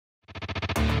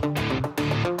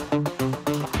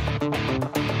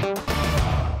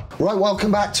Right,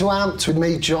 welcome back to Amped with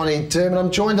me, Johnny Doom, and I'm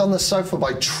joined on the sofa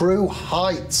by True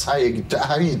Heights. How you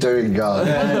doing, guys?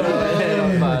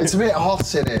 It's a bit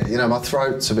hot in here, you know, my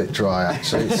throat's a bit dry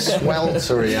actually. It's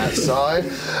sweltering outside.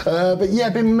 But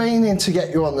yeah, been meaning to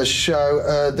get you on the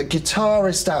show. The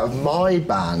guitarist out of my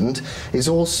band is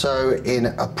also in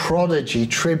a Prodigy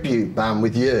tribute band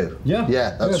with you. Yeah,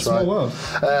 yeah, that's right. Small world.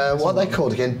 What are they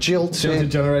called again?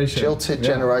 Jilted Generation. Jilted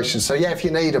Generation. So yeah, if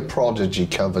you need a Prodigy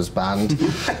covers band,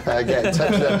 get in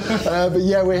touch with them. But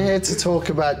yeah, we're here to talk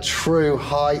about True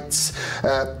Heights.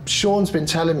 Sean's been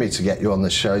telling me to get you on the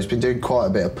show. He's been doing quite a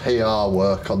bit of PR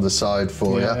work on the side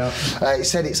for you. He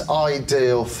said it's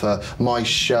ideal for my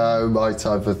show, my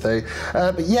type of thing.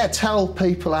 But yeah, tell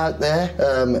people out there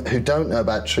who don't know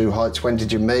about True Heights, when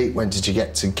did you meet, when did you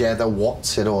get together,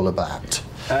 what's it all about?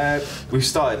 We've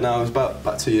started now, it was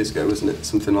about 2 years ago, wasn't it?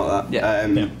 Something like that.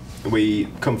 Yeah. We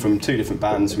come from two different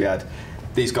bands. We had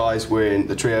these guys were in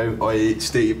the trio, i.e.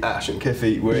 Steve, Ash and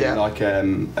Kiffy, were in like a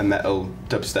metal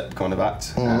dubstep kind of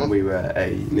act. We were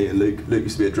me and Luke. Luke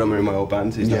used to be a drummer in my old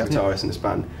band, he's now a guitarist in this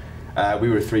band. We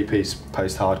were a three-piece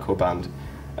post-hardcore band.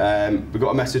 We got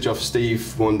a message off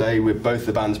Steve one day, both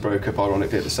the bands broke up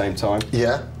ironically at the same time.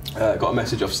 Got a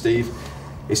message off Steve.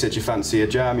 He said, "Do you fancy a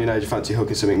jam? You know, do you fancy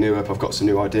hooking something new up? I've got some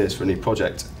new ideas for a new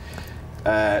project."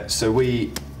 So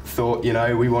we thought, you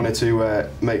know, we wanted to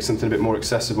make something a bit more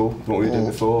accessible than what we were doing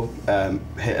before,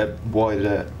 hit a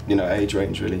wider, you know, age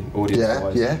range really,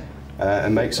 audience-wise,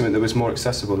 and make something that was more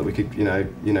accessible that we could, you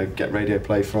know, get radio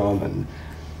play from,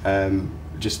 and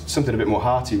just something a bit more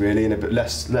hearty really, and a bit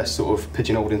less sort of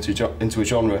pigeonholed into a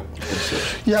genre.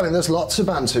 Yeah, I mean, there's lots of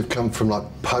bands who've come from like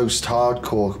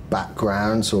post-hardcore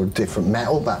backgrounds or different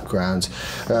metal backgrounds,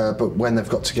 but when they've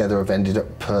got together have ended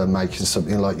up making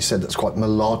something, like you said, that's quite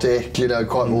melodic, you know,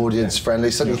 quite audience-friendly,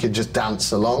 something you can just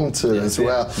dance along to as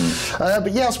well.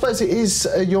 But yeah, I suppose it is,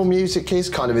 your music is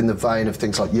kind of in the vein of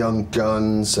things like Young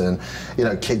Guns and, you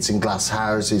know, Kids in Glass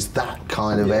Houses, that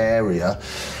kind of area.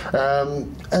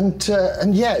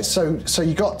 And yeah, so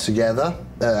you got together,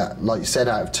 like you said,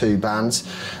 out of two bands,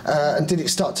 and did it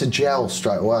start to gel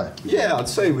straight away? Yeah, I'd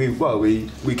say we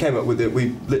came up with it.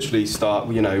 We literally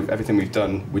you know, everything we've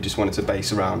done, we just wanted to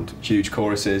base around huge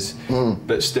choruses,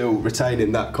 but still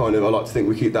retaining that kind of, I like to think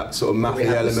we keep that sort of mathy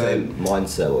element.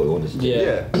 Mindset, what we wanted to do.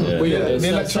 The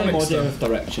electronic stuff.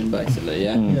 Direction, basically,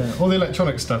 all the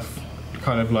electronic stuff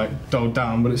kind of like dulled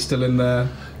down, but it's still in there.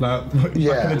 Like back in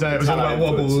the day, it was all about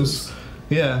wobbles.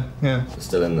 It's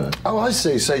still in there. Oh, I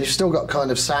see. So you've still got kind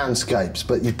of soundscapes,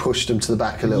 but you pushed them to the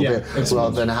back a little bit,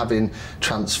 rather than having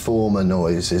transformer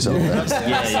noises on there.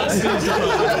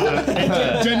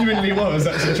 It genuinely was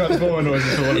actually transformer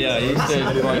noises.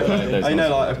 I know,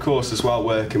 like, of course, as well,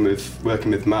 working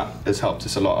with Matt has helped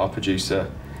us a lot. Our producer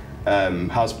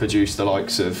has produced the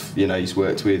likes of, you know, he's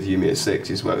worked with Yumi at Six,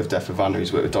 he's worked with Def Havana,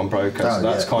 he's worked with Don Broca, so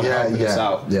that's kind of helping us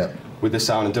out with the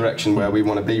sound and direction where we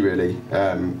want to be really.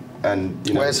 And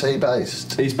you know, where's he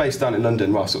based? He's based down in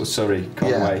London, right, sort of Surrey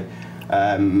kind of way.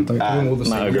 Don't give him all the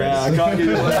secrets. I can't give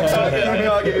you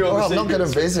all the I'm not going to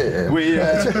visit him. We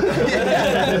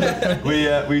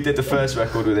did the first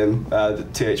record with him, the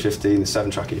TH15, the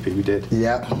 7-track EP we did.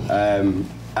 And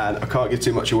I can't give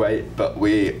too much away, but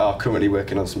we are currently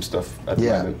working on some stuff at the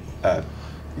moment,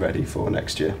 ready for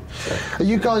next year. So. Are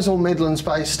you guys all Midlands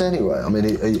based anyway? I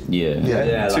mean,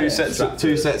 two sets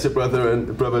of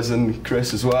brothers and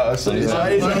Chris as well. So he's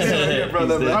a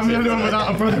brother. I'm the only one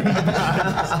without a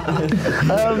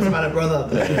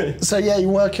brother. So yeah,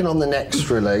 you're working on the next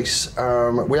release.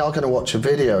 We are going to watch a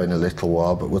video in a little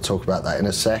while, but we'll talk about that in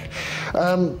a sec.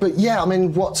 But yeah, I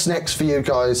mean, what's next for you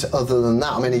guys other than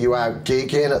that? I mean, are you out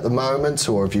gigging at the moment,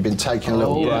 or have you been taking a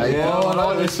little break? Yeah, I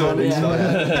like this one.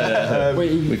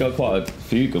 We've got quite a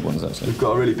few good ones actually. We've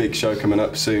got a really big show coming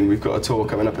up soon. We've got a tour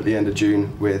coming up at the end of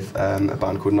June with a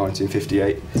band called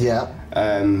 1958.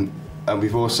 And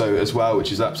we've also, as well,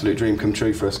 which is an absolute dream come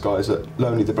true for us guys, that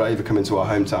Lonely the Brave are coming to our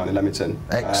hometown in Leamington.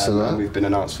 Excellent. And we've been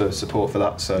announced for support for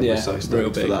that, so we're so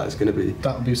stoked for that. It's going to be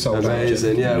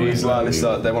amazing.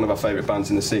 They're one of our favourite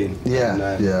bands in the scene.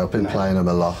 I've been playing them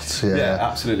a lot. Yeah,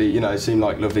 absolutely. You know, they seem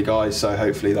like lovely guys, so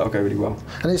hopefully that'll go really well.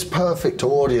 And it's perfect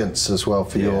audience as well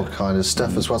for your kind of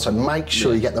stuff as well. So make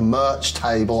sure you get the merch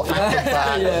table at the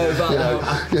back.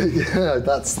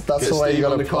 That's the way you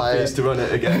got to play it. To run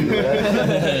it again.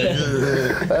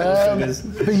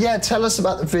 But yeah, tell us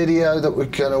about the video that we're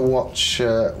going to watch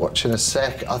in a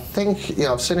sec. I think, you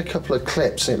know, I've seen a couple of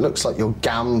clips and it looks like you're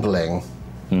gambling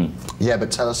Yeah,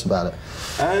 but tell us about it.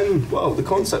 Well, the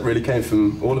concept really came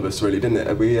from all of us, really, didn't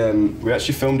it? We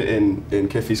actually filmed it in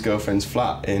Kiffy's girlfriend's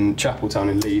flat in Chapeltown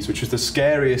in Leeds, which was the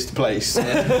scariest place.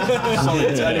 Sorry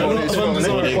to anyone who's from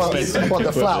What,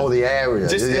 the flat or the area?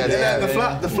 Just,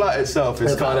 the flat itself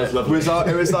is kind of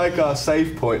it was like our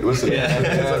safe point, wasn't it? Yeah,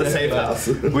 it was like the safe house.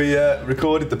 We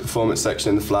recorded the performance section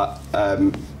in the flat,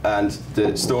 and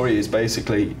the story is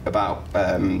basically about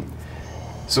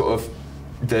sort of.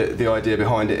 The idea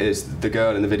behind it is the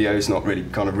girl in the video is not really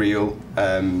kind of real,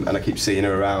 and I keep seeing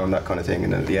her around, that kind of thing,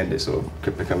 and at the end it sort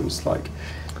of becomes like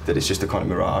that it's just a kind of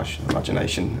mirage,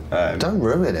 imagination. Don't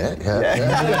ruin it.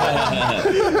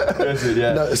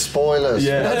 No spoilers.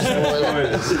 Yeah, no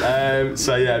spoilers.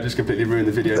 So yeah, I've just completely ruined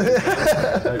the video.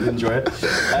 Don't enjoy it.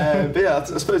 But yeah,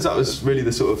 I suppose that was really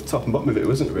the sort of top and bottom of it,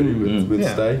 wasn't it? Really, with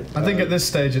Stay. I think at this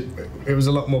stage it was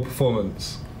a lot more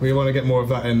performance. We want to get more of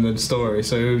that in the story,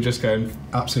 so we were just going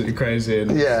absolutely crazy and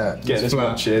getting as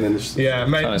much in and just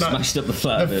smashed up the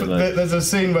flat. There's a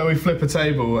scene where we flip a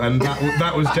table, and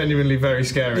that was genuinely very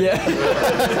scary.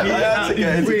 Yeah,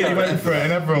 he really went for it,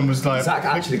 and everyone was like. Zach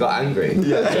actually got angry.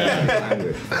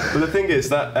 But the thing is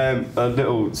that a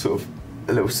little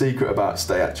secret about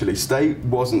Stay. Actually, Stay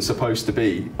wasn't supposed to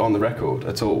be on the record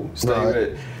at all.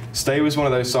 Stay was one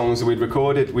of those songs that we'd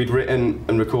written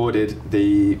and recorded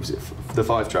the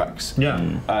 5 tracks.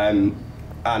 Yeah.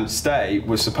 And Stay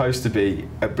was supposed to be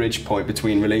a bridge point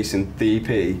between releasing the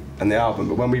EP and the album.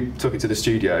 But when we took it to the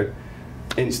studio,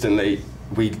 instantly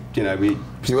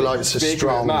you were like, it's a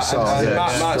strong song.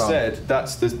 Matt said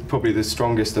that's probably the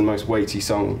strongest and most weighty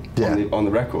song on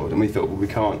the record, and we thought, well, we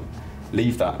can't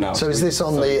leave that now. So is this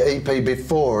on the EP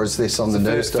before, or is this on the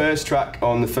new stuff? First track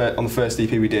on the first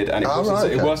EP we did, and it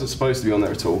wasn't supposed to be on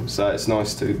there at all. So it's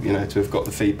nice to to have got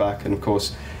the feedback, and of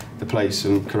course the place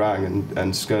and Kerrang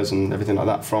and Skurs and everything like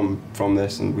that from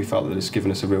this, and we felt that it's given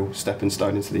us a real stepping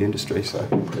stone into the industry. So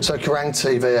Kerrang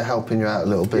TV are helping you out a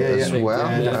little bit as well.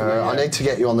 I need to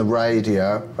get you on the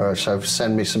radio, so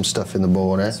send me some stuff in the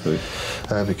morning,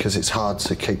 because it's hard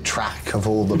to keep track of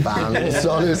all the bands,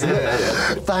 honestly.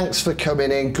 Thanks for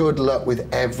coming in. Good luck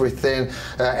with everything.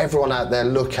 Everyone out there,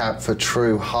 look out for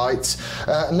True Heights.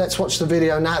 And let's watch the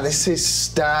video now. This is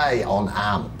Stay on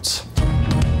Amped.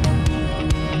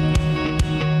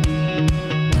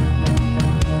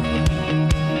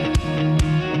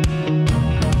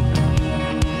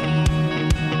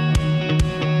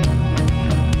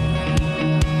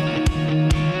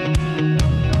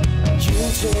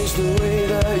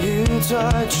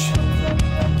 Touch.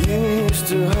 You used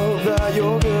to hope that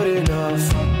you're good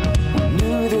enough.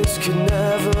 Knew this could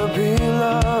never be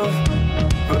love,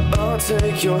 but I'll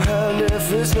take your hand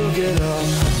if it's not good enough.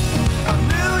 I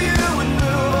knew you would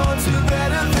move on to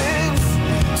better things,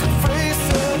 to face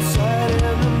the tide in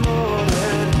the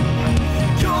morning.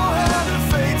 You're having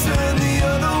fate turn the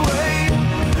other way,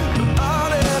 but I'll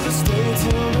never stay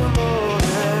till the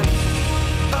morning.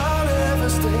 I'll never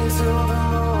stay till the morning.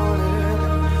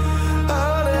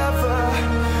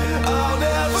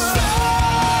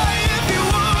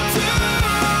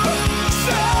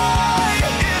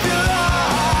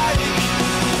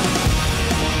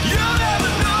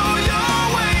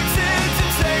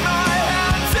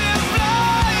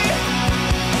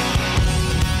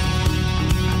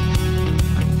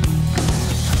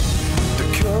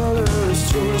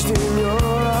 In your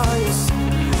eyes,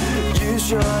 you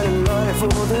shine a light for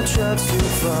the traps you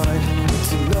find.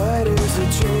 Tonight is a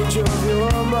change of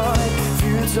your mind.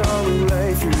 Futile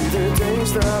relay through the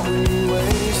days that we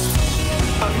waste.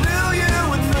 I knew you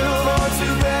would move on to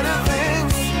better things.